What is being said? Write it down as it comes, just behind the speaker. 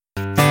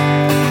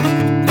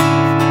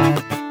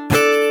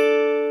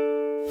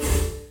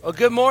Well,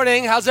 good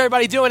morning. How's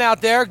everybody doing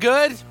out there?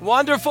 Good?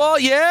 Wonderful?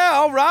 Yeah,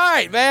 all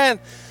right, man.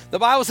 The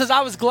Bible says,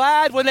 I was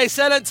glad when they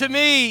said unto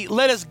me,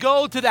 let us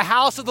go to the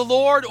house of the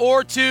Lord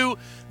or to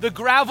the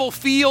gravel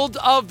field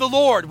of the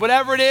Lord.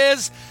 Whatever it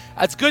is,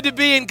 it's good to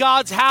be in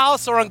God's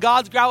house or on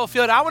God's gravel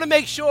field. I want to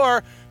make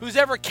sure who's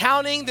ever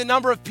counting the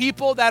number of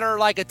people that are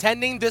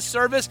attending this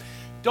service,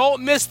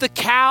 don't miss the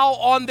cow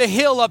on the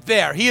hill up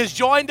there. He has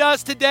joined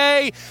us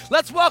today.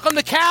 Let's welcome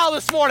the cow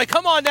this morning.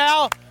 Come on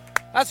now.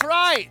 That's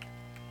right.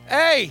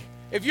 Hey,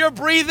 if you're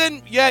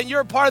breathing, you're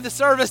a part of the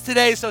service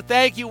today, so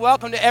thank you.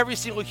 Welcome to every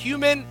single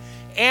human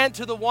and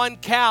to the one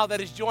cow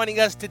that is joining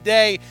us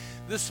today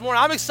this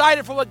morning. I'm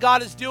excited for what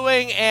God is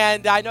doing,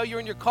 and I know you're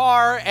in your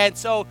car, and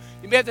so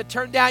you may have to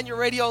turn down your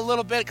radio a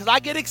little bit because I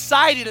get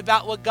excited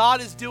about what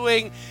God is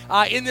doing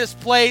in this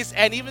place,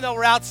 and even though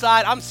we're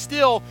outside,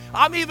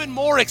 I'm even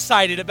more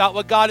excited about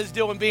what God is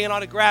doing being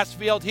on a grass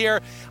field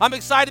here. I'm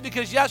excited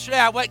because yesterday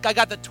I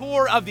got the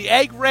tour of the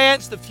Egg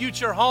Ranch, the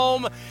future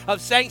home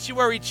of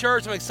Sanctuary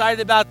Church. I'm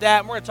excited about that,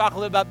 and we're going to talk a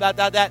little bit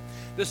about that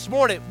this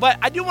morning. But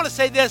I do want to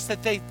say this,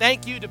 that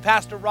thank you to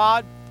Pastor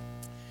Rod.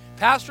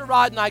 Pastor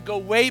Rod and I go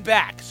way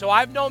back. So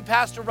I've known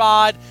Pastor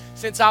Rod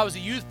since I was a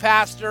youth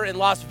pastor in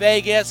Las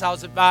Vegas. I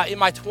was about in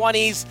my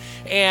 20s,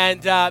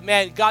 and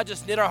man, God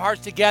just knit our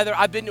hearts together.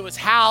 I've been to his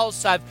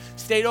house. I've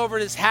stayed over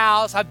at his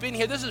house. I've been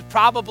here. This is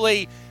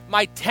probably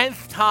my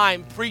 10th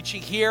time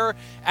preaching here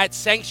at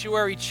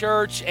Sanctuary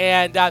Church,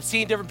 and I've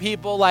seen different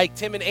people like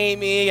Tim and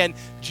Amy and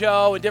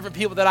Joe and different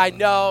people that I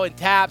know and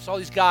Taps, all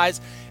these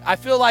guys. I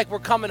feel like we're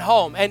coming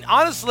home. And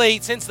honestly,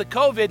 since the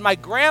COVID, my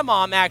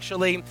grandmom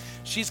actually,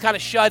 she's kind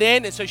of shut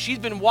in, and so she's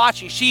been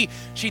watching. She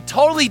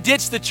totally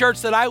ditched the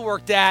church that I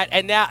worked at,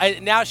 and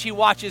now she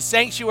watches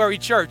Sanctuary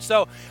Church.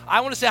 So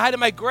I want to say hi to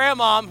my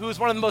grandmom, who is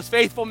one of the most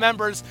faithful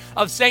members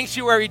of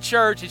Sanctuary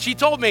Church, and she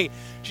told me,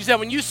 she said,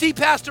 when you see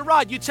Pastor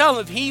Rod, you tell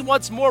him if he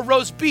wants more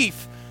roast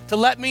beef to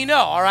let me know,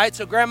 all right?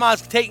 So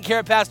grandma's taking care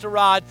of Pastor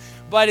Rod,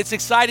 but it's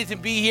exciting to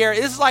be here.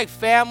 This is like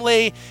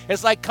family.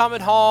 It's like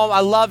coming home. I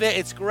love it.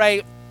 It's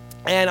great.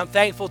 And I'm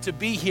thankful to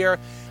be here.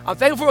 I'm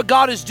thankful for what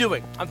God is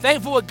doing. I'm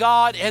thankful for what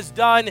God has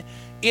done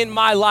in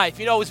my life.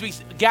 You know, as we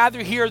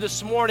gather here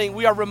this morning,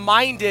 we are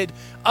reminded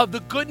of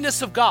the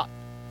goodness of God.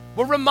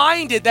 We're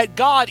reminded that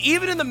God,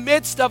 even in the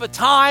midst of a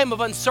time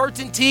of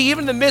uncertainty,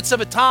 even in the midst of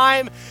a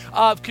time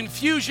of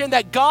confusion,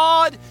 that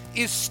God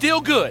is still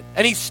good,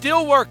 and he's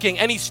still working,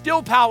 and he's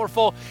still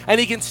powerful, and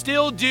he can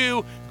still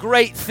do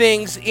great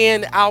things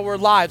in our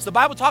lives. The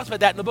Bible talks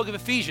about that in the book of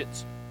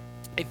Ephesians.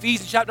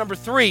 Ephesians chapter number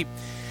 3.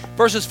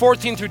 Verses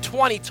 14 through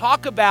 20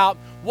 talk about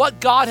what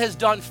God has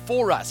done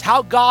for us,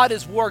 how God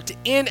has worked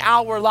in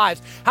our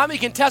lives. How many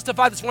can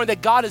testify this morning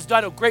that God has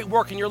done a great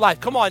work in your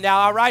life? Come on now,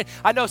 all right?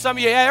 I know some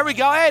of you, yeah, there we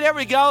go, hey, there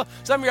we go.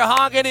 Some of you are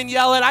honking and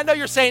yelling. I know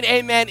you're saying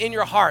amen in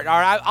your heart, all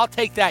right? I'll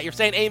take that. You're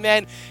saying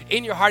amen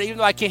in your heart, even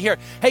though I can't hear it.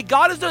 Hey,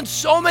 God has done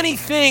so many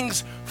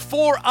things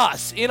for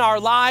us in our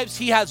lives.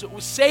 He has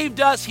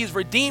saved us. He's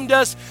redeemed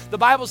us. The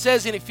Bible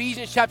says in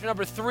Ephesians chapter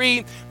number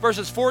 3,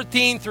 verses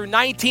 14 through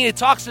 19, it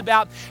talks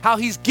about how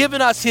he's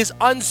given us his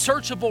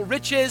unsearchable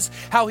riches,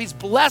 how he's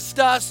blessed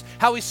us,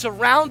 how he's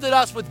surrounded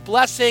us with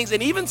blessings.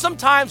 And even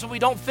sometimes when we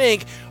don't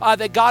think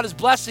that God is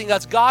blessing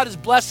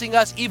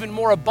us even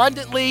more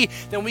abundantly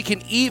than we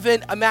can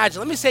even imagine.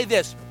 Let me say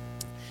this.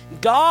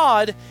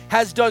 God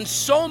has done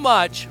so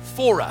much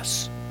for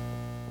us.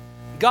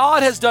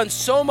 God has done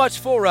so much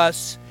for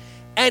us,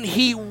 and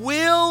he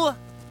will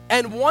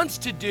and wants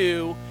to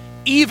do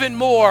even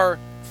more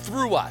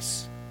through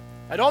us.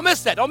 Now, don't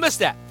miss that. Don't miss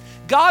that.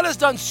 God has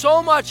done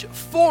so much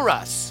for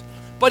us,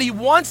 but he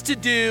wants to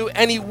do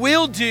and he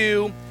will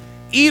do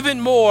even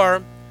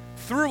more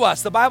through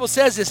us. The Bible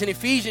says this in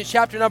Ephesians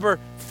chapter number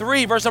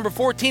 3, verse number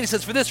 14. It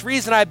says, for this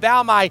reason I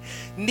bow my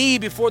knee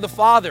before the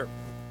Father,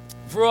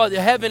 for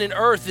the heaven and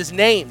earth is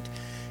named.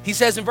 He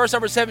says in verse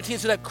number 17,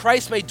 so that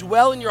Christ may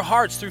dwell in your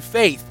hearts through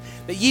faith,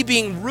 that ye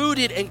being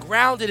rooted and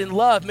grounded in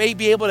love may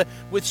be able to,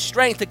 with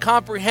strength, to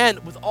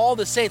comprehend with all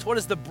the saints what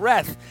is the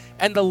breadth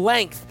and the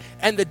length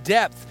and the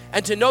depth,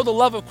 and to know the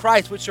love of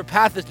Christ which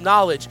surpasseth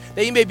knowledge,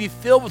 that ye may be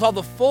filled with all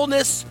the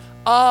fullness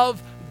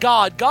of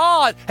God.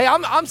 Hey,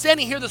 I'm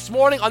standing here this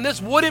morning on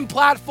this wooden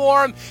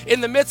platform in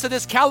the midst of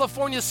this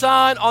California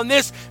sun, on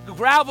this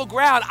gravel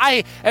ground.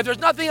 If there's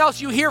nothing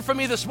else you hear from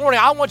me this morning,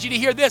 I want you to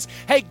hear this.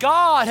 Hey,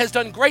 God has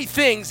done great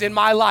things in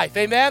my life.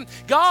 Amen.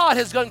 God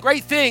has done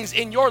great things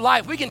in your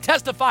life. We can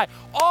testify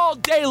all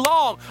day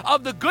long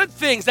of the good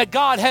things that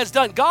God has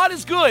done. God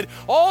is good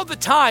all the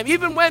time,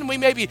 even when we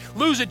maybe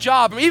lose a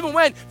job, or even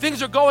when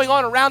things are going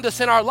on around us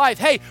in our life.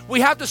 Hey,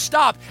 we have to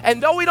stop.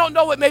 And though we don't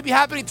know what may be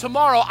happening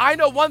tomorrow, I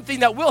know one thing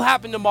that will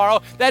happen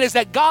tomorrow, that is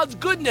that God's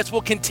goodness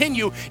will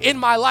continue in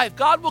my life.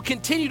 God will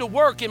continue to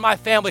work in my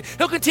family.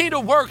 He'll continue to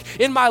work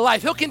in my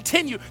life. He'll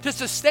continue to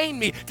sustain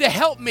me, to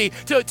help me,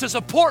 to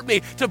support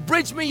me, to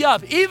bridge me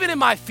up, even in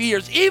my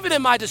fears, even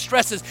in my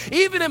distresses,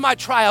 even in my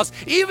trials,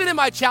 even in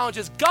my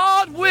challenges.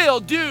 God will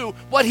do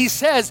what he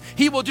says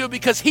he will do,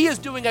 because he is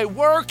doing a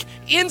work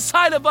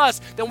inside of us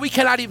that we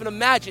cannot even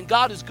imagine.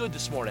 God is good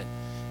this morning.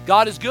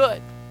 God is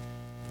good.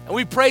 And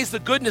we praise the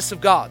goodness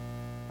of God.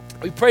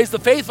 We praise the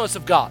faithfulness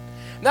of God.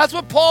 And that's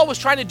what Paul was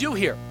trying to do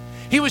here.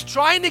 He was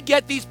trying to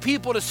get these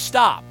people to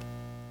stop.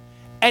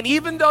 And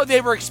even though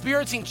they were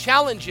experiencing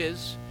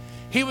challenges,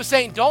 he was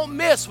saying, don't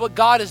miss what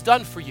God has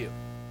done for you.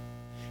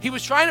 He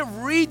was trying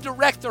to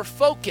redirect their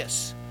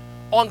focus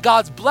on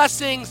God's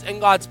blessings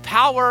and God's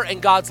power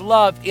and God's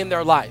love in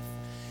their life.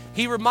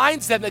 He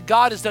reminds them that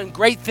God has done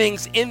great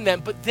things in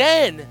them. But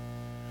then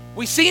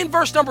we see in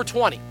verse number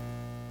 20.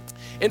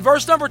 In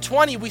verse number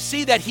 20, we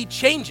see that he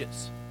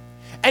changes.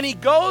 And he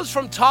goes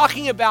from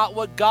talking about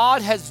what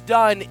God has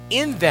done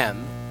in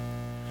them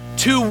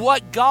to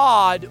what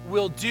God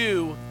will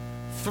do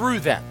through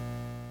them.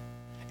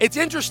 It's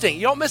interesting.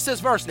 You don't miss this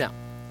verse now.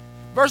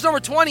 Verse number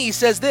 20, he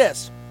says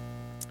this.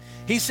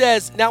 He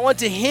says, now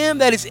unto him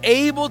that is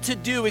able to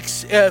do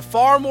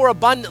far more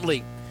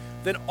abundantly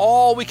than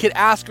all we could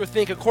ask or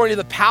think, according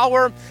to the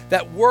power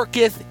that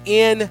worketh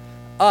in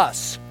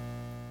us.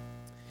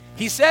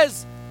 He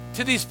says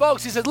to these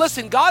folks, he says,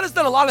 listen, God has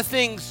done a lot of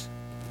things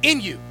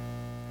in you.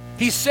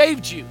 He's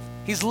saved you.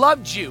 He's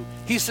loved you.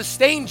 He's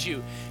sustained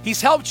you.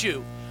 He's helped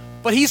you.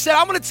 But he said,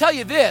 I'm going to tell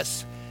you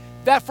this,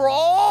 that for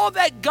all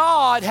that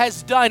God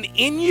has done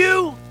in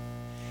you,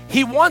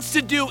 he wants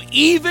to do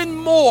even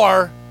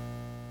more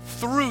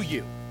through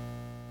you.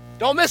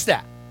 Don't miss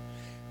that.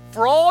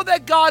 For all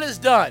that God has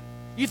done,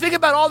 you think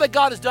about all that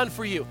God has done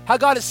for you, how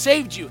God has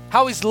saved you,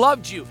 how he's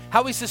loved you,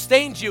 how he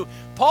sustained you.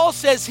 Paul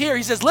says here,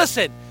 he says,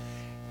 listen,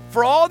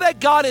 for all that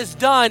God has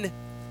done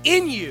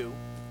in you,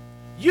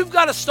 you've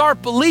got to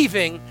start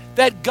believing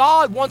that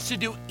God wants to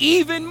do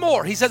even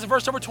more. He says in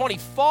verse number 20,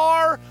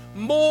 far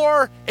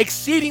more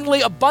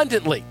exceedingly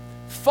abundantly.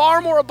 Far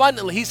more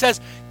abundantly. He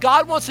says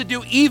God wants to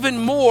do even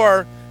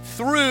more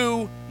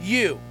through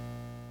you.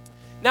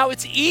 Now,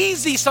 it's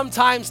easy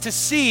sometimes to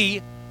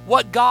see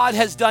what God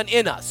has done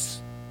in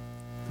us.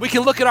 We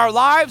can look at our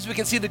lives, we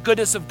can see the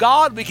goodness of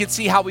God, we can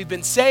see how we've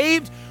been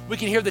saved, we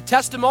can hear the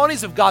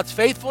testimonies of God's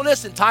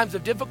faithfulness in times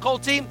of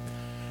difficulty.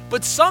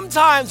 But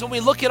sometimes when we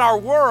look at our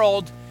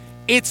world,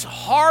 it's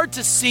hard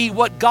to see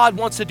what God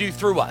wants to do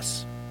through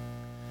us.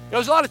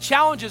 There's a lot of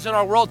challenges in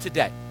our world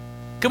today.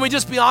 Can we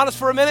just be honest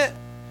for a minute?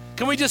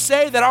 Can we just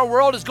say that our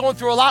world is going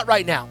through a lot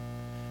right now?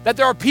 That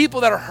there are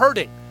people that are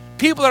hurting,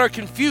 people that are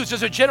confused.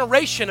 There's a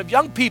generation of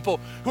young people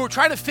who are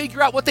trying to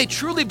figure out what they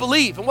truly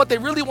believe and what they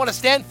really want to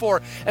stand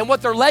for and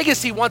what their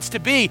legacy wants to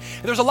be.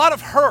 And there's a lot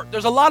of hurt.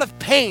 There's a lot of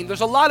pain.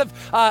 There's a lot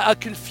of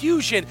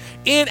confusion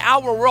in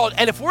our world.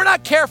 And if we're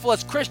not careful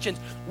as Christians,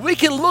 we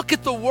can look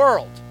at the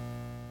world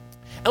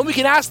and we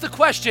can ask the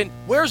question,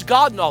 where's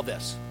God in all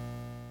this?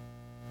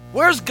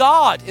 Where's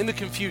God in the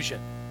confusion?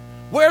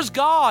 Where's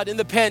God in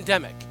the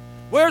pandemic?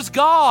 Where's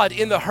God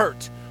in the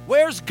hurt?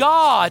 Where's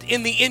God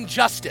in the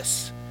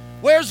injustice?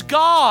 Where's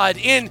God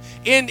in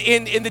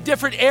the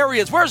different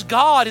areas? Where's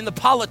God in the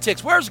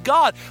politics? Where's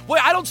God?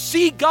 Well, I don't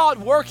see God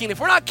working. If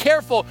we're not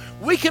careful,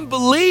 we can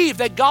believe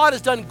that God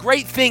has done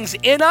great things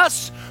in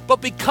us,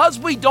 but because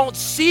we don't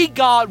see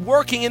God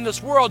working in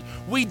this world,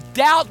 we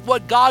doubt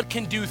what God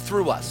can do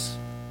through us.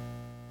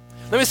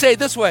 Let me say it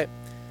this way.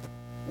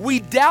 We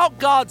doubt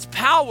God's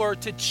power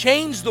to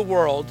change the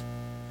world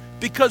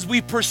because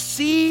we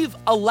perceive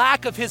a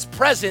lack of his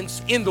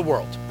presence in the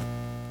world.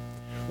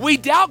 We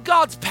doubt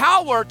God's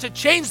power to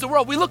change the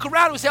world. We look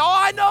around and we say, oh,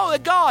 I know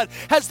that God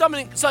has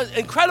done some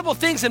incredible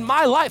things in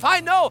my life.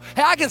 I know,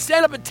 hey, I can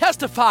stand up and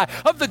testify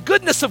of the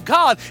goodness of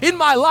God in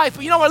my life.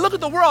 But you know, when I look at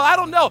the world, I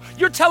don't know.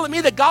 You're telling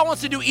me that God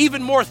wants to do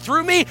even more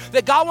through me,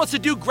 that God wants to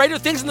do greater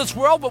things in this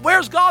world, but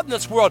where's God in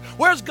this world?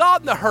 Where's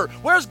God in the hurt?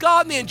 Where's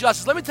God in the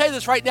injustice? Let me tell you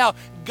this right now.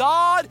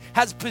 God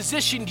has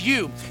positioned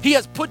you. He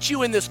has put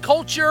you in this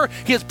culture.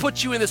 He has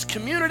put you in this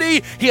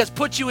community. He has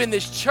put you in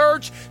this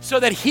church so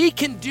that he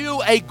can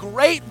do a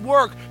great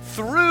work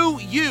through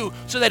you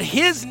so that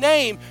his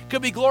name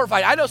could be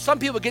glorified. I know some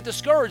people get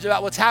discouraged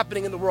about what's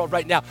happening in the world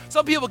right now.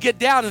 Some people get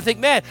down and think,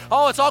 man,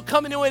 oh, it's all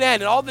coming to an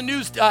end, and all the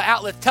news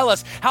outlets tell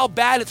us how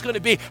bad it's going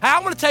to be. I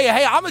want to tell you,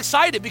 hey, I'm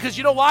excited because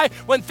you know why?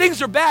 When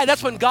things are bad,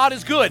 that's when God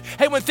is good.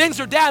 Hey, when things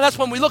are down, that's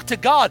when we look to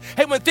God.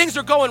 Hey, when things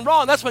are going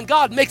wrong, that's when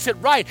God makes it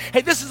right. Hey,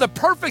 this is a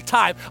perfect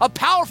time, a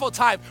powerful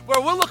time where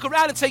we'll look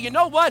around and say, you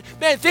know what?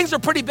 Man, things are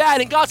pretty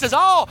bad, and God says,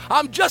 oh,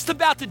 I'm just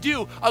about to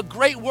do a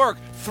great work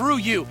through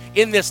you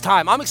in this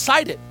time. I'm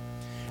excited.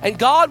 And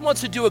God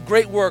wants to do a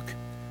great work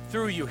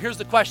through you. Here's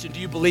the question. Do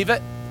you believe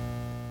it?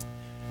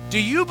 Do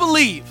you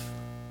believe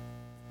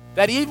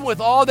that even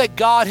with all that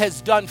God has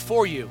done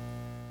for you,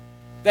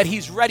 that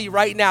he's ready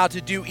right now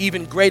to do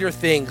even greater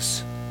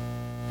things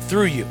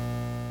through you?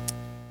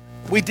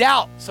 We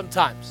doubt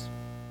sometimes.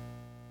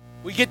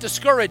 We get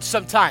discouraged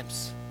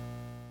sometimes.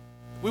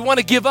 We want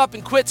to give up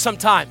and quit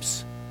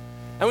sometimes.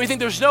 And we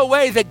think there's no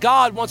way that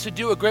God wants to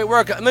do a great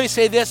work. Let me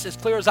say this as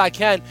clear as I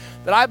can,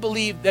 that I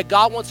believe that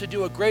God wants to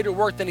do a greater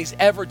work than he's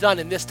ever done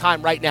in this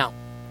time right now.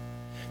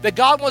 That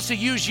God wants to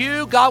use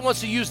you, God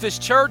wants to use this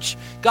church,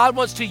 God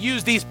wants to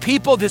use these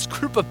people, this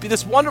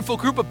wonderful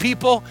group of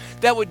people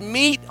that would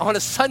meet on a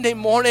Sunday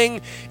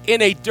morning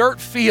in a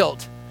dirt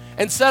field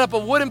and set up a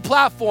wooden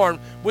platform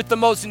with the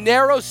most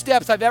narrow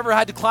steps I've ever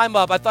had to climb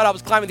up. I thought I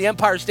was climbing the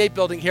Empire State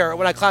Building here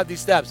when I climbed these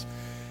steps.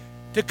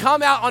 To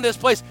come out on this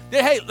place.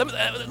 Hey,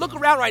 look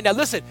around right now.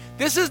 Listen,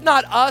 this is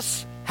not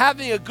us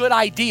having a good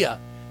idea.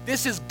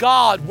 This is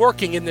God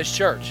working in this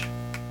church.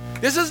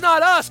 This is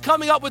not us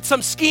coming up with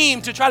some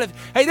scheme to try to,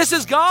 hey, this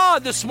is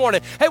God this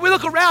morning. Hey, we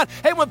look around.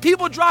 Hey, when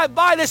people drive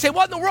by, they say,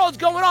 what in the world is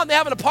going on? They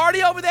having a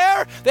party over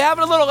there? They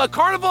having a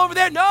carnival over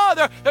there? No,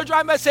 they're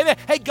driving by saying,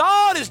 hey,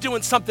 God is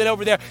doing something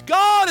over there.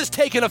 God is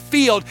taking a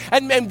field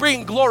and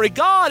bringing glory.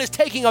 God is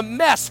taking a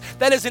mess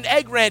that is an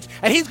egg ranch,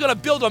 and he's going to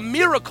build a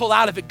miracle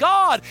out of it.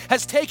 God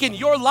has taken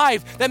your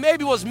life that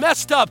maybe was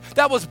messed up,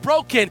 that was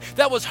broken,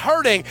 that was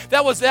hurting,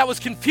 that was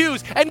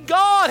confused, and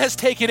God has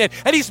taken it,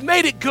 and he's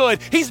made it good.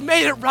 He's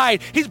made it right.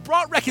 He's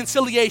brought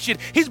reconciliation.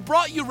 He's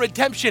brought you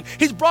redemption.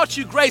 He's brought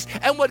you grace.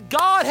 And what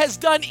God has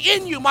done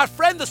in you, my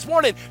friend, this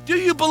morning, do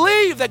you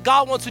believe that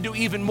God wants to do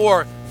even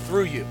more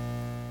through you?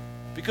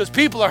 Because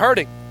people are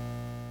hurting.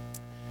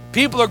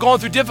 People are going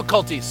through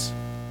difficulties.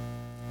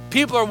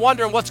 People are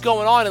wondering what's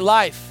going on in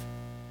life.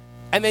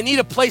 And they need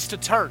a place to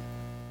turn.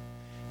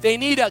 They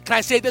need can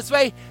I say it this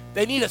way?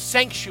 They need a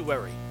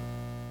sanctuary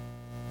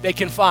they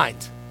can find.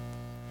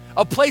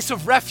 A place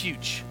of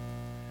refuge.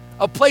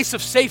 A place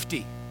of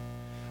safety.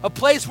 A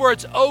place where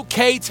it's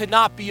okay to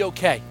not be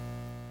okay.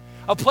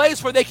 A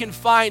place where they can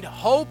find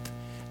hope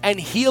and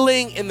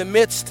healing in the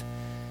midst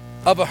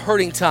of a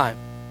hurting time.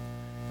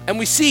 And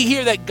we see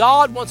here that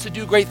God wants to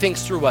do great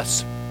things through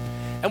us.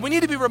 And we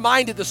need to be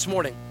reminded this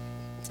morning.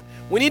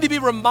 We need to be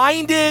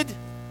reminded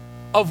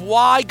of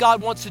why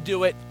God wants to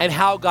do it and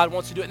how God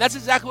wants to do it. And that's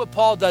exactly what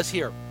Paul does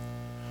here.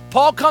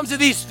 Paul comes to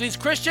these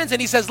Christians and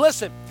he says,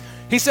 listen,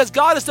 he says,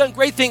 God has done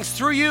great things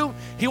through you.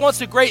 He wants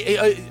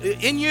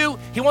to in you.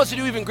 He wants to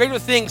do even greater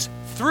things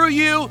through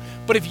you.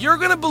 But if you're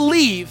going to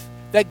believe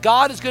that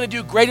God is going to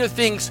do greater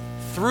things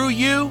through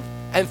you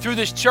and through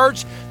this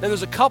church, then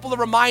there's a couple of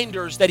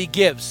reminders that he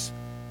gives.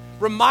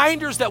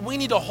 Reminders that we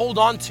need to hold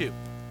on to,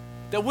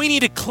 that we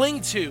need to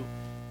cling to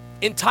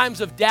in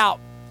times of doubt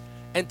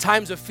and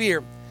times of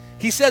fear.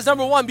 He says,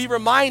 number one, be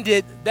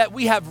reminded that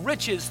we have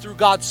riches through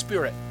God's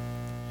Spirit.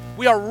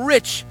 We are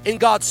rich in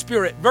God's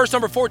Spirit. Verse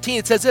number 14,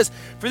 it says this,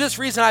 for this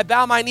reason I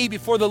bow my knee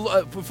before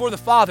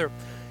the Father,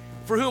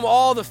 for whom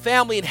all the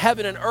family in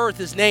heaven and earth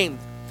is named,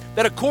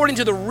 that according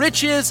to the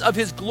riches of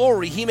his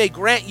glory he may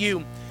grant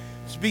you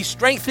to be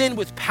strengthened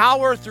with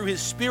power through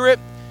his Spirit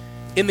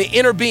in the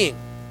inner being.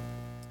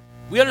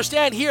 We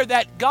understand here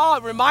that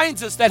God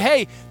reminds us that,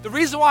 hey, the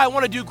reason why I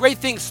want to do great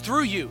things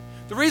through you,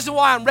 the reason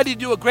why I'm ready to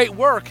do a great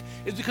work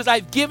is because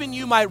I've given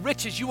you my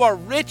riches. You are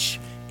rich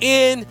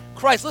in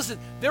Christ. Listen,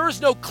 there is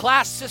no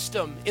class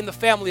system in the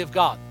family of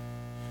God.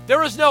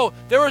 There is no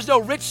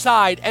rich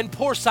side and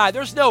poor side.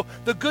 There's no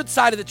the good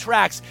side of the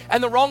tracks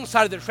and the wrong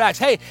side of the tracks.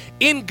 Hey,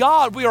 in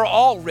God we are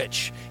all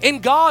rich. In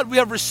God we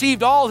have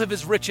received all of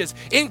his riches.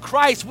 In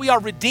Christ we are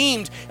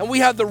redeemed and we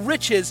have the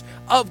riches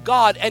of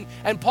God.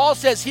 And Paul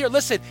says here,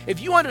 listen, if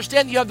you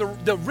understand you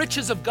have the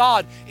riches of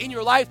God in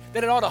your life,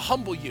 then it ought to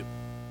humble you.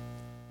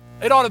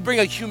 It ought to bring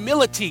a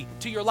humility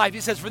to your life.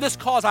 He says, for this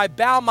cause I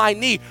bow my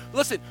knee.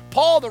 Listen,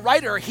 Paul, the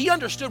writer, he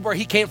understood where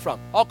he came from.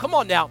 Oh, come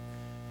on now.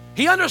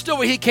 He understood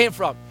where he came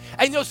from.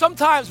 And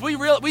sometimes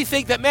we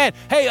think that, man,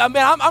 hey,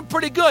 I'm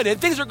pretty good and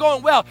things are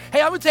going well.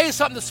 Hey, I'm going to tell you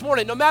something this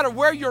morning. No matter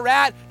where you're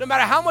at, no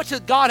matter how much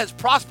God has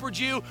prospered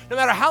you, no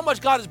matter how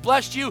much God has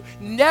blessed you,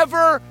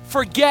 never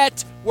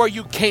forget where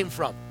you came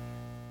from.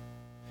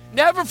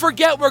 Never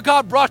forget where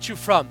God brought you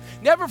from.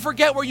 Never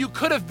forget where you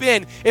could have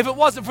been if it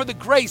wasn't for the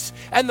grace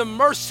and the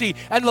mercy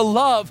and the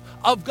love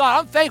of God.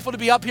 I'm thankful to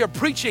be up here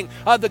preaching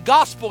the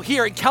gospel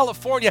here in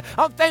California.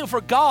 I'm thankful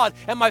for God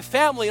and my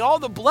family and all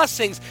the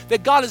blessings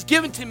that God has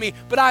given to me.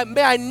 But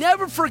may I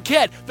never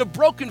forget the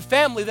broken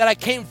family that I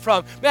came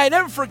from. May I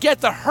never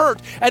forget the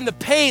hurt and the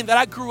pain that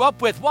I grew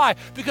up with. Why?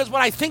 Because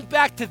when I think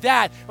back to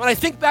that, when I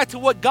think back to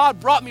what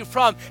God brought me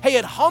from, hey,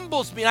 it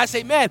humbles me. And I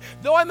say, man,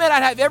 though I might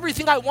have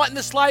everything I want in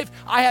this life,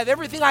 I have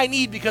everything I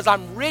need because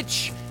I'm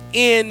rich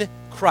in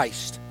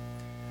Christ.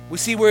 We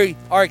see we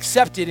are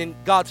accepted in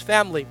God's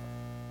family.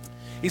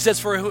 He says,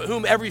 for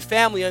whom every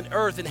family on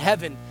earth and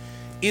heaven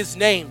is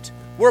named.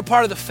 We're a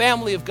part of the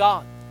family of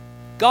God.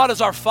 God is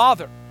our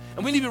Father.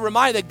 And we need to be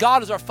reminded that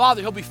God is our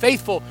Father. He'll be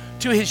faithful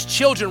to his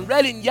children,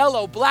 red and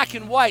yellow, black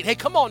and white. Hey,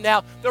 come on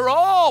now. They're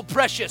all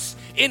precious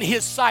in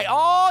his sight.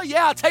 Oh,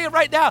 yeah, I'll tell you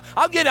right now.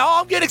 I'm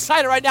getting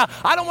excited right now.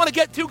 I don't want to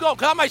get too going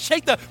because I might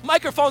shake the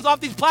microphones off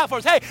these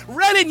platforms. Hey,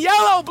 red and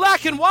yellow,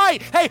 black and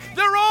white. Hey,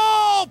 they're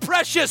all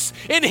precious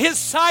in his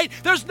sight.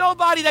 There's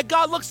nobody that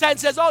God looks at and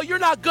says, oh, you're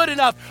not good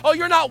enough. Oh,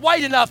 you're not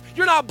white enough.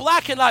 You're not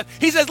black enough.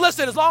 He says,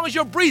 listen, as long as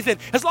you're breathing,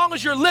 as long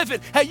as you're living,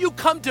 hey, you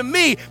come to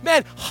me,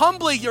 man,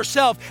 humbly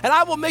yourself, and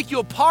I will make you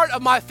a part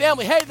of my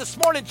family. Hey, this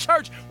morning,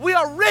 church, we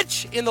are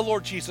rich in the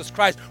Lord Jesus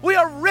Christ. We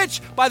are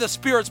rich by the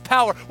Spirit's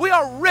power. We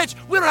are rich.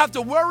 We don't have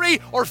to worry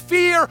or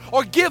fear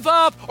or give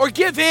up or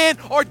give in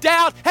or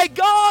doubt. Hey,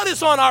 God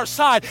is on our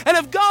side. And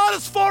if God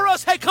is for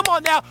us, hey, come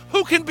on now,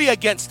 who can be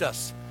against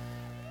us?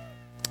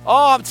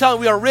 Oh, I'm telling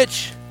you, we are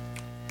rich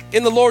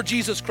in the Lord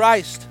Jesus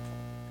Christ.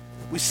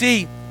 We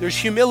see there's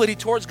humility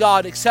towards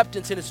God,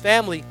 acceptance in his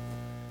family.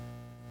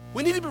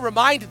 We need to be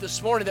reminded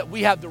this morning that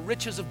we have the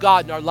riches of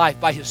God in our life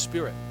by his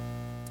Spirit.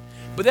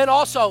 But then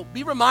also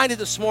be reminded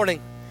this morning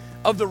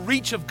of the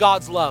reach of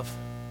God's love.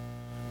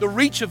 The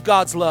reach of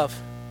God's love.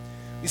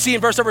 You see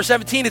in verse number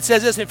 17, it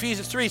says this in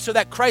Ephesians 3, so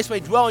that Christ may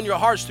dwell in your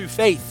hearts through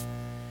faith,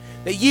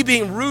 that ye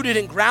being rooted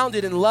and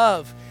grounded in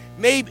love,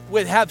 may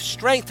have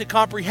strength to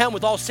comprehend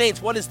with all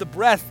saints what is the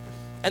breadth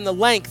and the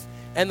length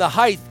and the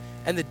height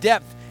and the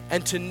depth,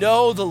 and to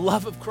know the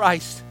love of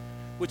Christ,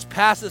 which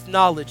passeth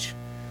knowledge.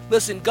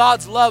 Listen,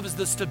 God's love is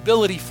the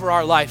stability for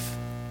our life.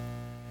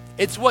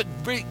 It's what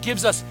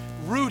gives us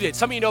rooted.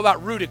 Some of you know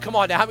about rooted. Come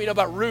on now, how many know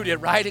about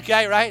rooted, right?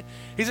 Okay, right?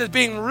 He says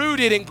being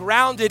rooted and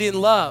grounded in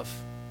love.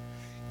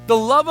 The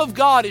love of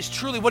God is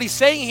truly, what he's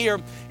saying here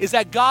is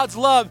that God's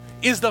love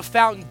is the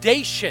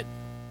foundation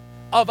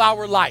of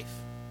our life.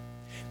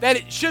 That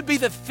it should be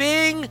the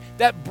thing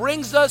that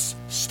brings us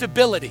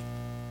stability.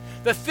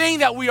 The thing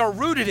that we are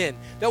rooted in,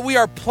 that we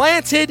are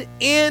planted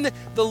in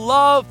the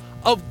love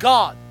of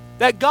God.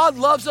 That God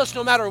loves us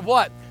no matter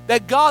what.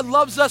 That God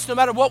loves us no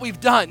matter what we've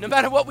done, no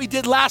matter what we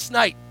did last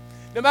night,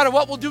 no matter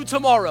what we'll do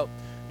tomorrow,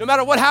 no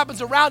matter what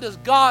happens around us,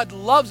 God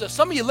loves us.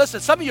 Some of you,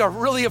 listen, some of you are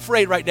really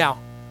afraid right now.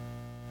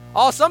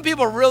 Oh, some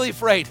people are really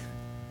afraid.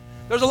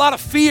 There's a lot of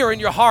fear in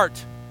your heart.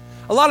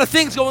 A lot of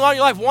things going on in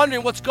your life,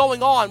 wondering what's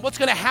going on, what's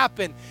going to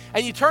happen.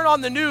 And you turn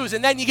on the news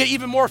and then you get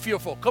even more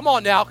fearful. Come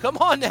on now,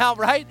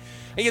 right?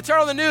 And you turn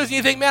on the news and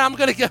you think, man, I'm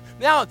going to get,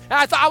 now,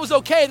 I thought I was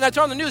okay. And I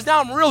turn on the news,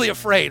 now I'm really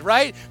afraid,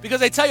 right? Because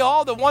they tell you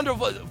all the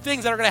wonderful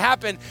things that are going to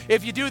happen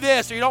if you do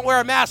this or you don't wear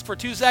a mask for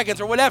 2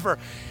 seconds or whatever.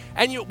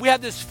 And we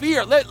have this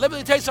fear. Let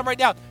me tell you something right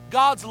now.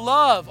 God's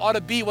love ought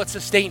to be what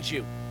sustains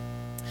you.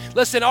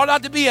 Listen, it ought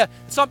not to be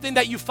something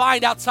that you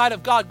find outside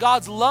of God.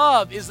 God's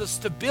love is the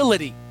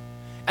stability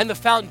and the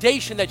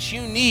foundation that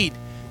you need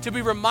to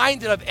be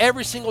reminded of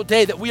every single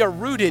day that we are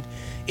rooted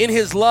in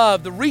his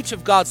love, the reach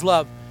of God's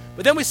love.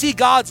 But then we see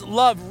God's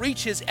love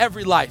reaches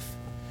every life.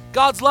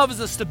 God's love is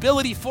the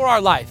stability for our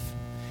life.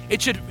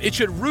 It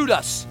should root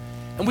us,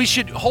 and we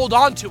should hold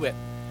on to it.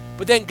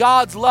 But then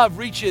God's love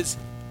reaches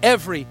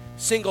every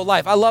single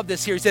life. I love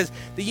this here. He says,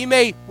 that ye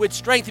may with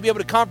strength to be able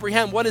to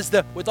comprehend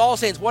with all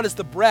saints, what is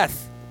the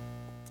breadth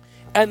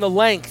and the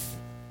length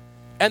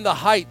and the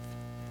height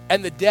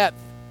and the depth,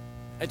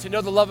 and to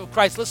know the love of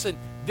Christ. Listen,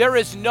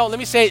 let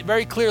me say it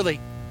very clearly,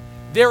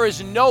 there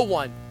is no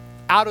one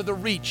out of the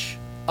reach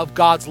of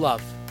God's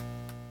love.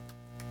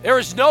 There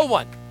is no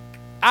one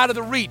out of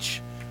the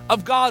reach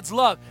of God's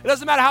love. It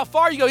doesn't matter how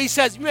far you go. He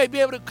says you may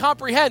be able to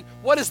comprehend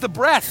what is the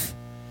breadth.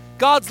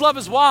 God's love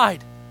is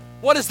wide.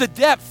 What is the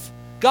depth?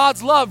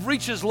 God's love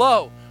reaches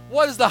low.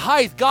 What is the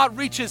height?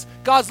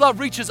 God's love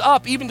reaches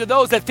up, even to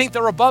those that think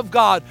they're above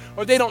God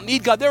or they don't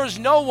need God. There is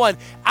no one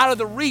out of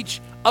the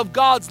reach of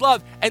God's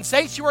love. And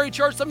Sanctuary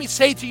Church, let me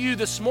say to you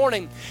this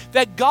morning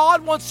that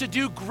God wants to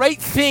do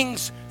great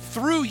things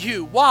through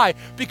you. Why?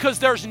 Because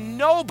there's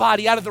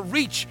nobody out of the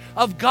reach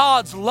of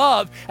God's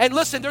love. And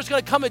listen, there's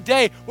going to come a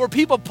day where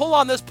people pull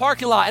on this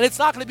parking lot and it's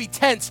not going to be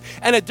tents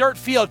and a dirt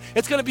field.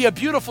 It's going to be a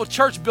beautiful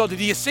church building.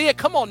 Do you see it?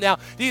 Come on now.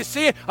 Do you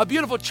see it? A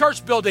beautiful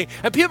church building.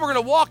 And people are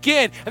going to walk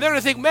in and they're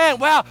going to think, man,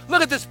 wow,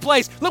 look at this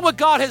place. Look what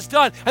God has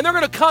done. And they're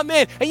going to come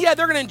in and yeah,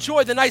 they're going to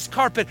enjoy the nice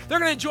carpet. They're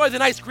going to enjoy the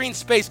nice green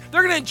space.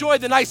 They're going to enjoy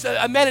the nice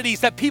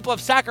amenities that people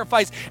have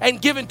sacrificed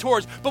and given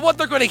towards. But what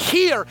they're going to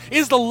hear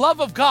is the love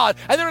of God.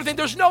 And they're going to think,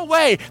 there's no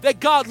way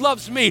that God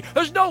loves me.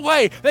 There's no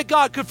way that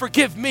God could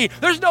forgive me.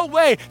 There's no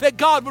way that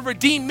God would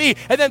redeem me.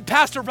 And then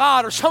Pastor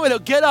Rod or somebody will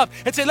get up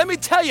and say, let me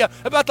tell you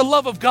about the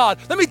love of God.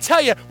 Let me tell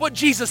you what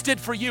Jesus did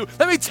for you.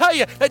 Let me tell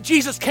you that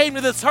Jesus came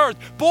to this earth,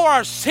 bore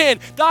our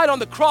sin, died on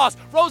the cross,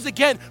 rose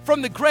again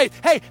from the grave.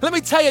 Hey, let me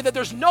tell you that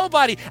there's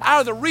nobody out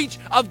of the reach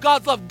of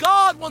God's love.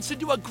 God wants to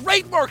do a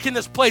great work in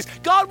this place.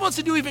 God wants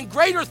to do even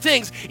greater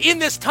things in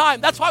this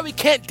time. That's why we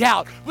can't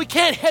doubt. We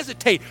can't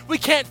hesitate. We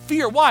can't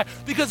fear. Why?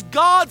 Because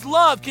God's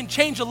love can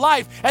change a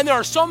life. And there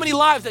are so many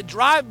lives that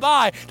drive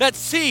by, that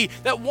see,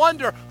 that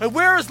wonder,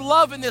 where is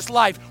love in this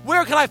life?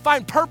 Where can I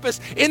find purpose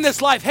in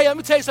this life? Hey, let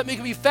me tell you something. It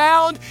can be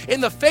found in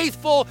the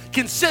faithful,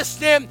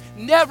 consistent,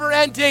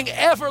 never-ending,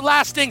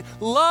 everlasting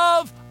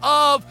love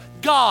of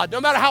God. No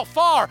matter how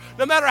far,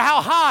 no matter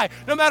how high,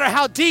 no matter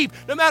how deep,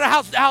 no matter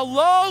how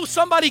low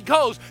somebody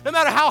goes, no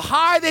matter how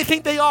high they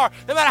think they are,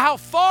 no matter how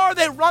far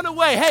they run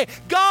away, hey,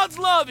 God's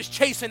love is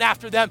chasing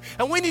after them.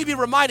 And we need to be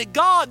reminded,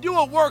 God, do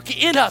a work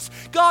in us.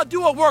 God,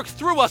 do a work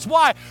through us.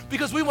 Why?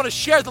 Because we want to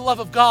share the love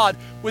of God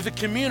with a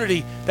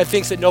community that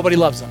thinks that nobody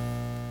loves them.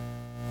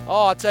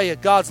 Oh, I'll tell you,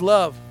 God's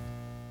love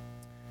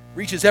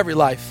reaches every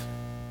life.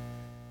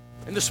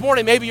 And this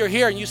morning, maybe you're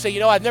here and you say,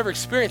 I've never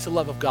experienced the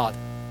love of God.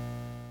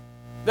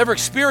 Never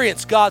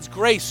experienced God's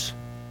grace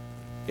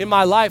in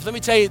my life. Let me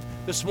tell you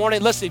this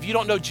morning, listen, if you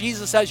don't know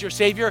Jesus as your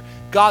Savior,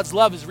 God's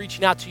love is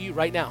reaching out to you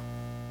right now.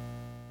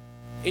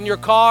 In your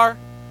car,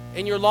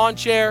 in your lawn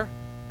chair,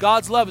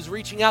 God's love is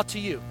reaching out to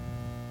you.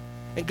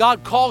 And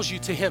God calls you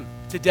to Him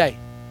today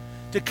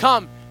to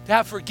come, to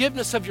have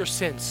forgiveness of your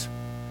sins,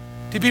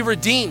 to be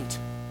redeemed,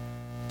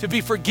 to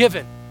be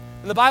forgiven.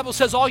 And the Bible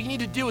says all you need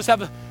to do is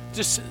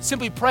just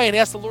simply pray and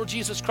ask the Lord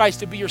Jesus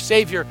Christ to be your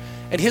Savior,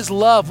 and his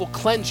love will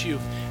cleanse you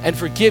and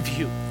forgive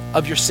you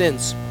of your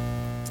sins.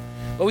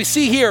 But we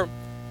see here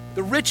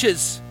the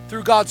riches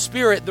through God's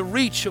Spirit, the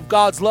reach of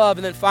God's love,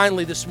 and then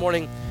finally this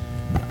morning,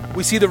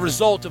 we see the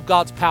result of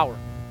God's power.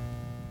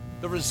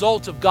 The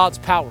result of God's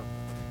power.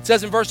 It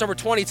says in verse number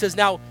 20, it says,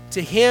 now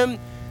to him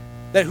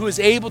that who is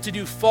able to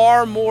do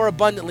far more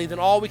abundantly than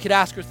all we could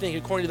ask or think,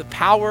 according to the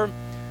power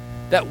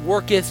that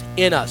worketh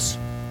in us.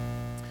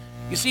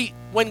 You see,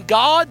 when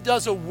God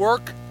does a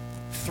work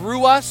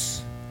through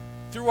us,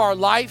 through our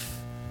life,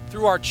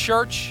 through our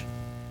church,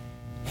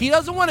 he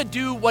doesn't want to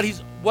do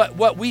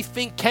what we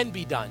think can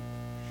be done.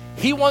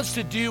 He wants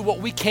to do what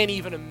we can't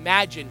even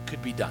imagine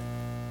could be done.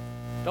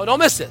 Don't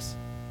miss this.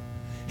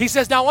 He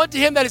says, now unto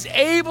him that is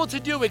able to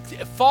do it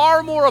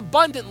far more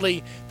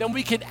abundantly than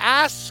we can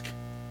ask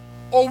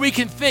or we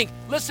can think.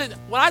 Listen,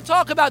 when I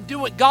talk about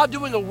God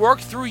doing a work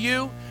through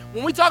you,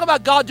 when we talk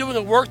about God doing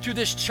a work through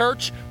this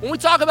church, when we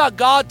talk about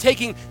God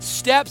taking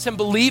steps and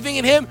believing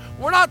in him,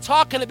 we're not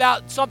talking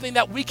about something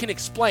that we can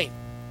explain.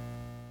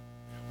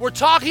 We're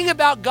talking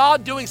about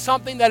God doing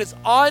something that is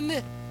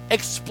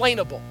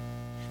unexplainable,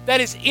 that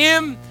is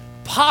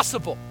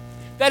impossible,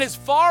 that is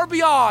far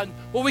beyond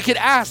what we could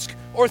ask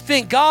or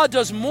think. God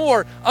does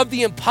more of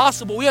the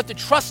impossible. We have to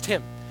trust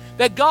him.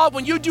 That God,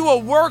 when you do a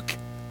work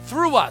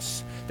through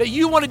us, that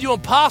you want to do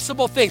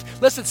impossible things.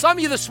 Listen, some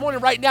of you this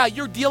morning right now,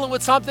 you're dealing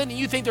with something and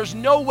you think there's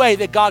no way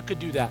that God could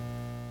do that.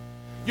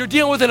 You're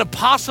dealing with an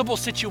impossible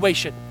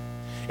situation.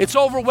 It's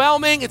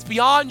overwhelming. It's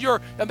beyond your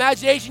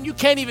imagination. You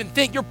can't even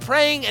think. You're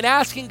praying and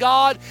asking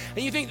God,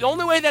 and you think the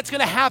only way that's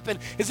going to happen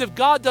is if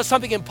God does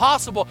something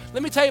impossible.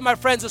 Let me tell you, my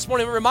friends, this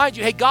morning, I remind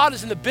you, hey, God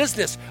is in the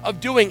business of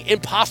doing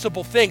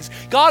impossible things.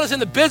 God is in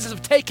the business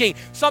of taking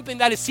something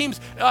that it seems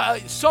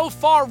so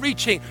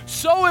far-reaching,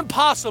 so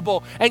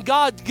impossible, and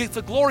God gets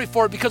the glory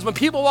for it, because when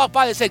people walk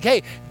by, they say,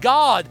 hey,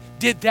 God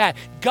did that.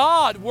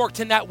 God worked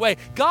in that way.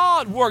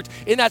 God worked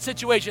in that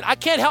situation. I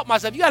can't help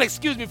myself. You got to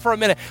excuse me for a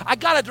minute. I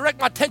got to direct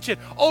my attention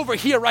over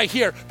here, right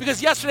here.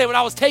 Because yesterday when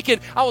I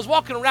was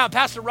walking around,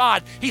 Pastor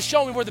Rod, he's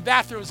showing me where the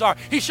bathrooms are.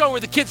 He's showing me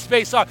where the kids'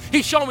 space are.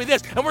 He's showing me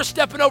this. And we're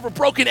stepping over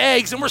broken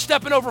eggs, and we're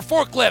stepping over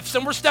forklifts,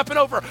 and we're stepping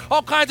over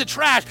all kinds of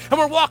trash. And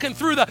we're walking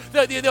through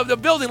the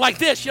building like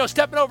this,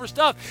 stepping over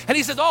stuff. And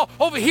he says, oh,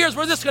 over here's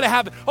where this is going to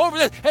happen. Over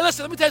this. Hey,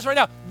 listen, let me tell you this right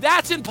now.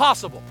 That's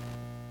impossible.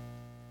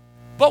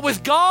 But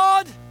with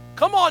God,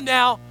 come on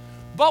now.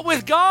 But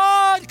with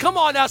God, come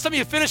on now. Some of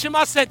you finishing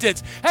my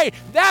sentence. Hey,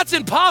 that's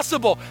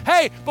impossible.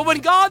 Hey, but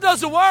when God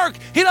does the work,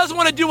 he doesn't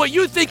want to do what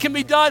you think can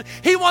be done.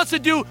 He wants to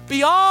do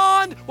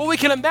beyond what we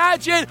can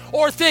imagine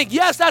or think.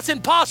 Yes, that's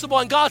impossible.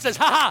 And God says,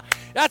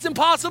 that's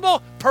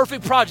impossible.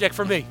 Perfect project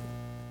for me.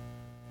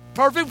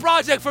 Perfect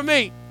project for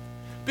me.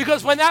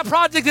 Because when that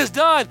project is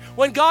done,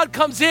 when God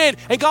comes in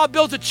and God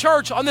builds a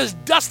church on this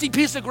dusty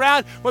piece of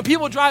ground, when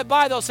people drive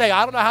by, they'll say,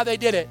 I don't know how they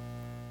did it.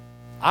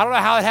 I don't know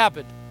how it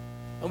happened.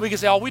 And we can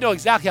say, oh, we know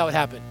exactly how it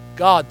happened.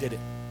 God did it.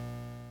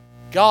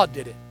 God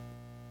did it.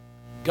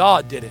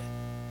 God did it.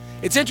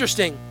 It's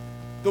interesting,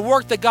 the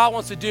work that God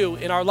wants to do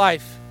in our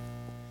life.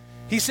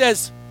 He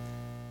says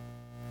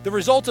the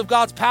result of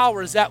God's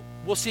power is that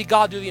we'll see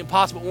God do the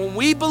impossible. When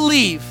we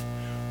believe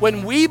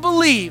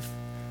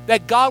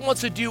that God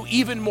wants to do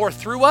even more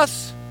through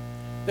us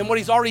than what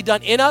he's already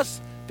done in us,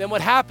 then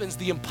what happens,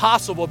 the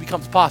impossible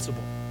becomes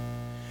possible.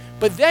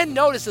 But then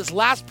notice this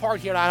last part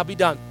here, and I'll be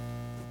done.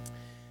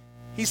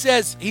 He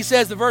says,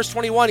 the verse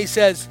 21, he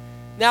says,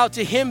 now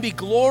to him be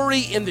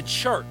glory in the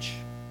church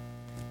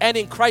and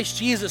in Christ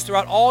Jesus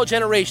throughout all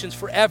generations,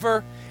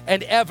 forever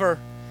and ever.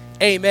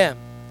 Amen.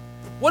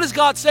 What is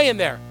God saying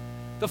there?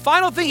 The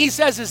final thing he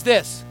says is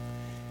this.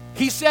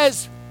 He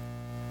says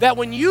that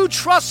when you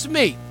trust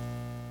me,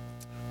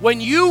 when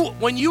you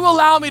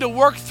allow me to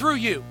work through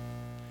you,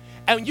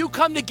 and you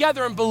come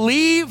together and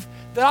believe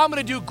that I'm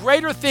going to do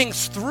greater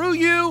things through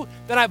you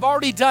than I've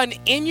already done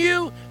in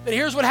you, then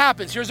here's what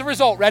happens. Here's the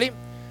result. Ready?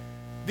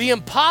 The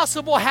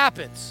impossible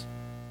happens.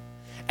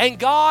 And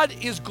God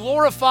is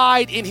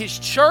glorified in his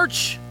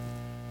church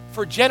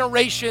for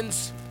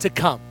generations to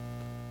come.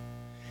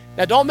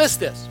 Now don't miss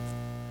this.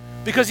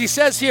 Because he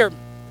says here,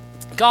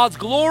 God's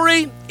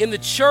glory in the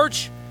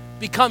church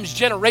becomes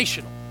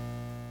generational.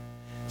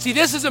 See,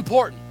 this is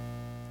important.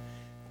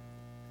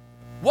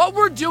 What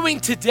we're doing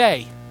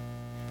today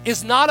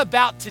is not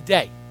about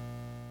today.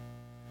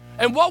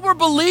 And what we're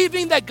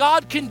believing that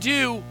God can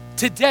do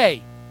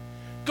today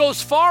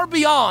goes far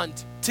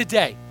beyond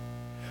today.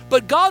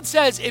 But God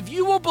says, if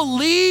you will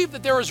believe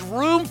that there is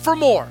room for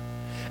more,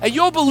 and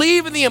you'll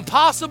believe in the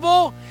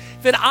impossible,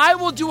 then I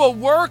will do a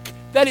work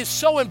that is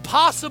so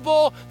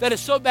impossible, that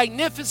is so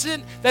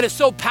magnificent, that is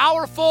so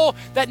powerful,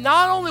 that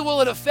not only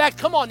will it affect,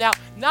 come on now,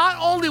 not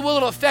only will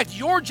it affect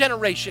your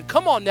generation,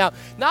 come on now,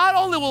 not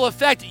only will it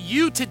affect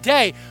you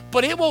today,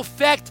 but it will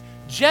affect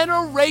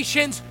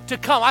generations to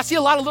come. I see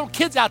a lot of little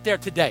kids out there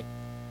today,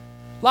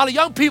 a lot of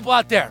young people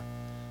out there,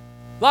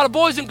 a lot of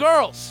boys and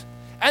girls,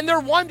 and they're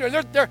wondering,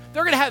 they're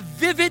going to have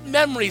vivid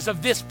memories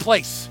of this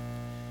place,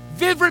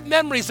 vivid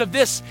memories of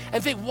this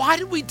and think, why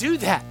did we do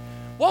that?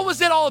 What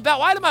was it all about?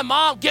 Why did my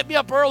mom get me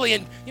up early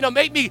and,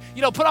 make me,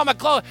 put on my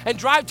clothes and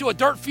drive to a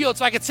dirt field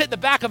so I could sit in the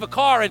back of a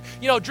car and,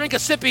 drink a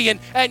sippy and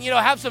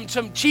have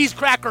some cheese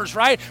crackers,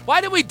 right?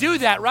 Why did we do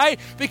that, right?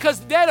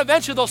 Because then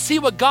eventually they'll see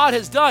what God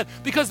has done,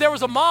 because there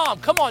was a mom.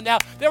 Come on now.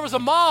 There was a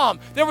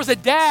mom. There was a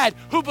dad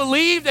who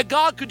believed that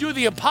God could do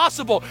the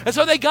impossible. And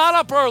so they got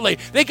up early.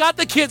 They got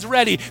the kids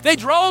ready. They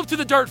drove to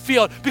the dirt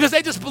field because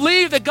they just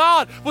believed that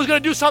God was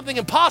going to do something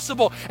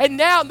impossible. And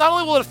now not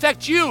only will it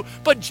affect you,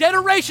 but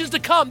generations to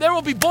come, there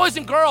will be boys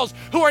and girls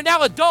who are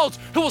now adults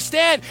who will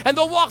stand and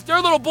they'll walk their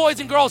little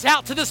boys and girls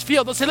out to this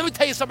field. They'll say, let me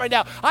tell you something right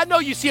now. I know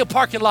you see a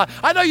parking lot.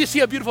 I know you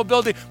see a beautiful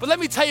building, but let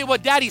me tell you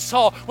what Daddy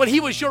saw when he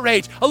was your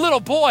age, a little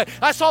boy.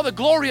 I saw the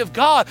glory of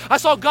God. I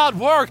saw God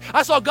work.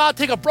 I saw God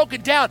take a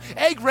broken down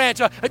egg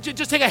ranch,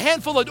 just take a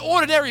handful of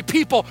ordinary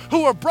people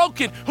who were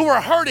broken, who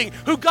were hurting,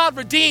 who God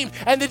redeemed,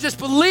 and they just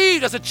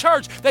believed as a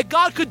church that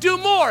God could do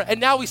more. And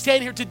now we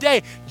stand here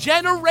today,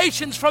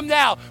 generations from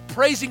now,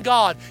 praising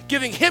God,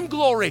 giving him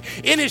glory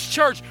in his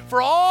church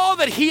for all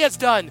that he has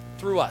done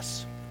through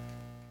us.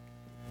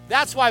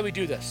 That's why we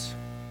do this.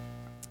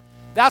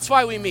 That's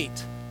why we meet.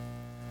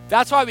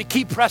 That's why we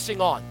keep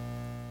pressing on.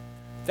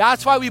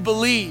 That's why we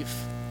believe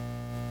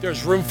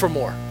there's room for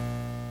more.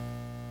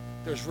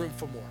 There's room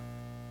for more.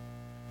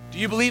 Do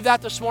you believe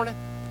that this morning?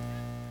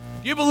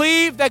 Do you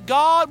believe that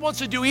God wants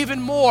to do even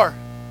more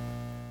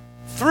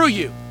through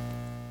you,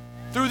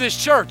 through this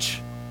church,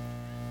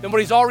 than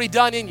what he's already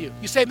done in you?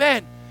 You say,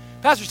 man,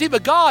 Pastor Steve,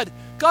 but God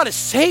has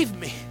saved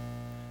me.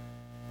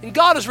 And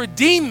God has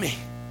redeemed me.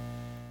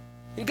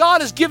 And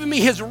God has given me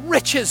his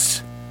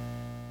riches.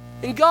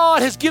 And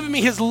God has given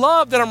me his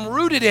love that I'm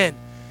rooted in.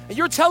 And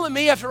you're telling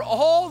me after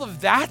all of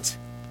that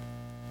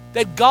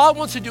God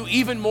wants to do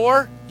even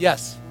more?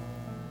 Yes.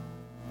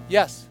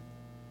 Yes.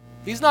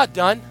 He's not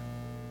done.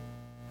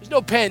 There's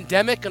no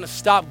pandemic going to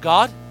stop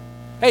God.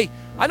 Hey,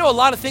 I know a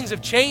lot of things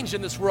have changed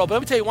in this world, but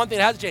let me tell you one thing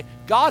that hasn't changed.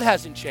 God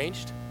hasn't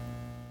changed.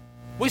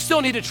 We still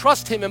need to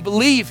trust him and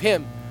believe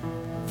him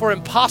for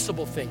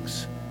impossible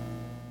things.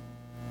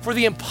 For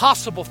the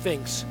impossible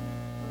things.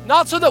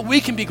 Not so that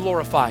we can be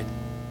glorified,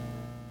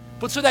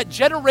 but so that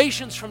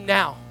generations from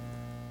now,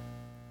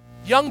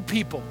 young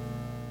people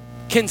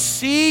can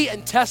see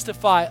and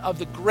testify of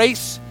the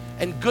grace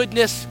and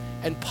goodness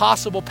and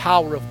possible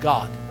power of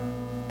God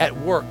at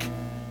work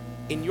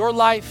in your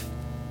life,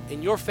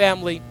 in your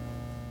family,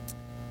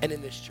 and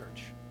in this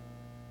church.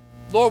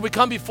 Lord, we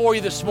come before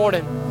you this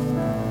morning.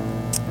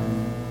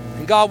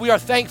 And God, we are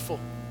thankful.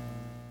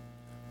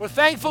 We're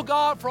thankful,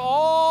 God, for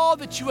all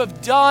that you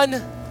have done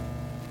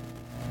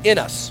in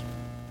us.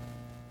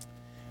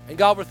 And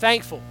God, we're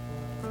thankful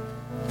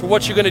for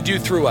what you're going to do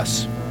through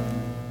us.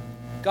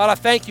 God, I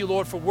thank you,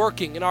 Lord, for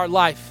working in our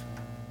life.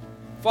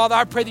 Father,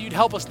 I pray that you'd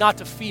help us not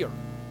to fear.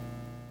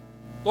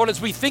 Lord,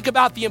 as we think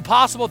about the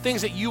impossible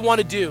things that you want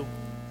to do,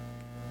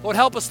 Lord,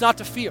 help us not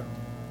to fear.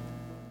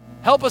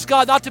 Help us,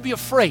 God, not to be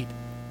afraid.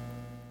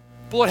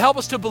 But Lord, help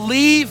us to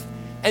believe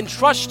and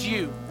trust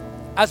you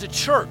as a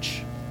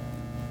church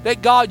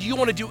that, God, you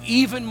want to do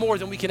even more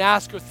than we can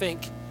ask or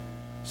think,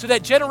 so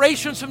that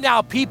generations from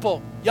now,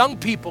 people, young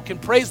people, can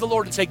praise the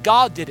Lord and say,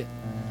 God did it.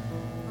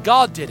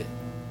 God did it.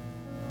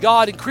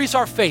 God, increase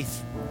our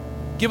faith.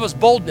 Give us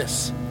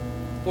boldness.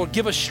 Lord,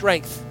 give us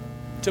strength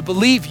to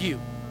believe you,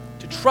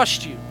 to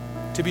trust you,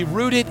 to be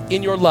rooted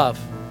in your love.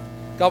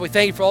 God, we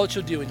thank you for all that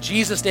you'll do. In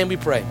Jesus' name we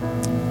pray.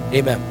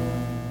 Amen.